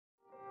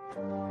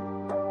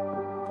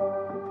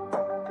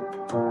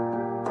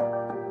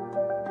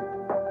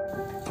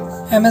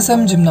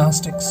MSM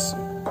Gymnastics,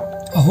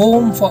 a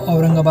home for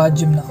Aurangabad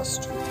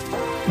gymnasts,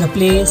 the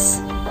place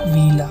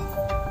we love.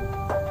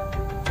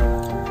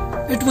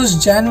 It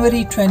was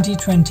January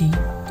 2020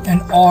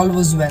 and all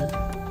was well.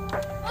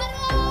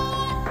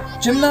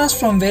 Gymnasts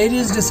from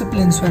various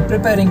disciplines were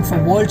preparing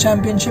for World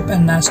Championship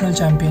and National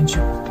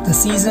Championship. The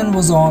season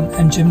was on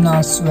and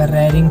gymnasts were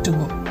raring to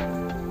go.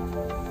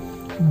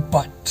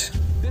 But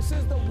this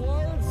is the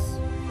world's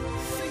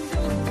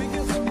single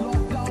biggest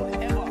lockdown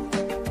ever.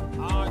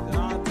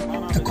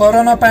 the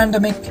corona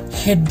pandemic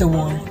hit the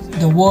world.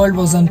 The world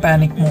was in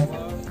panic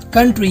mode.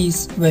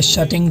 Countries were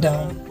shutting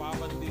down.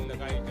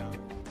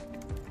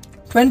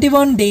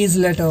 21 days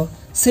later,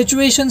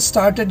 situation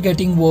started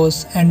getting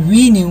worse and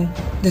we knew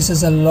this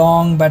is a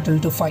long battle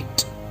to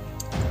fight.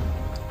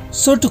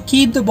 So to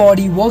keep the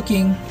body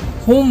working,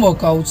 home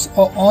workouts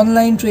or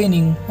online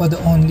training were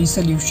the only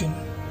solution.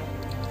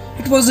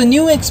 It was a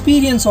new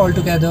experience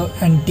altogether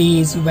and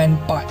days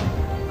went by.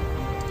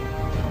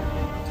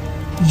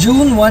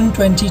 June 1,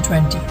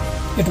 2020.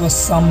 It was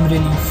some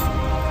relief.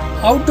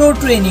 Outdoor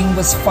training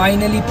was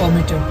finally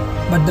permitted,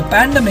 but the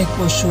pandemic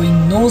was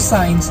showing no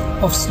signs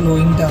of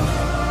slowing down.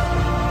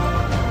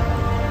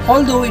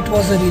 Although it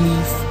was a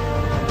relief,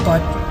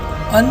 but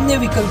अन्य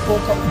विकल्पों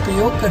का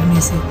उपयोग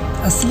करने से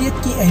असलियत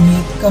की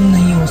अहमियत कम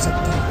नहीं हो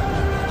सकती.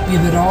 We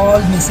were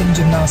all missing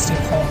gymnastic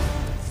hall.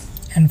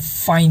 And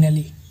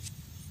finally,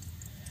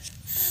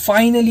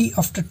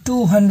 after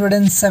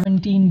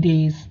 217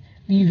 days,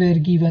 we were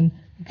given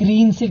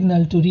green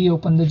signal to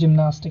reopen the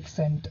gymnastics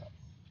center.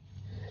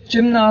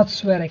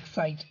 Gymnasts were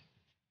excited.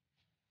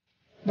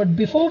 But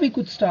before we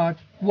could start,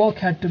 work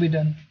had to be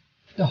done.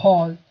 The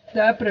hall,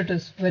 the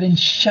apparatus were in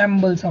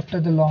shambles after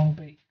the long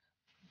break.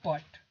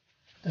 But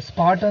the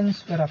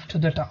Spartans were up to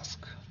the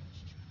task.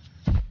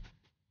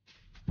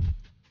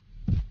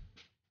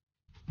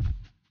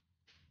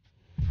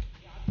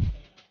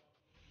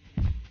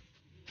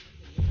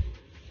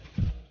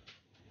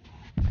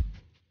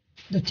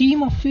 The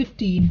team of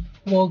 15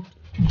 worked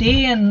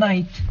day and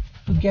night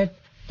to get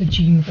the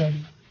gym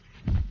ready.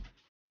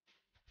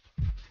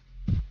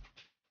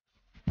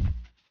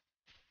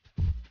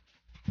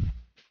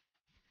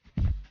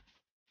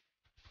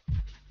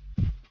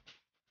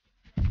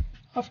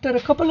 After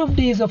a couple of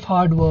days of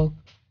hard work,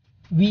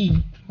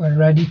 we were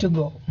ready to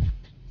go.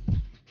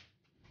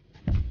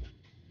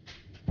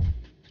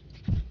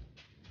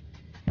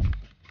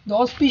 The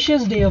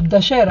auspicious day of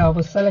Dashera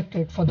was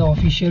selected for the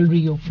official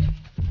reopening.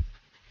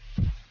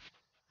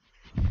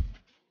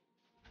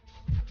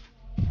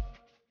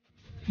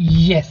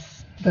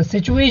 Yes, the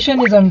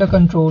situation is under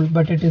control,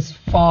 but it is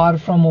far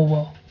from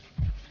over.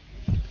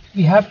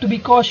 We have to be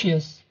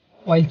cautious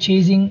while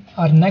chasing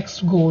our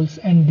next goals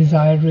and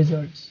desired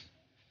results.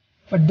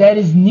 But there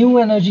is new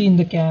energy in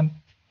the camp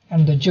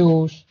and the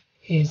Josh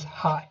is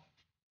high.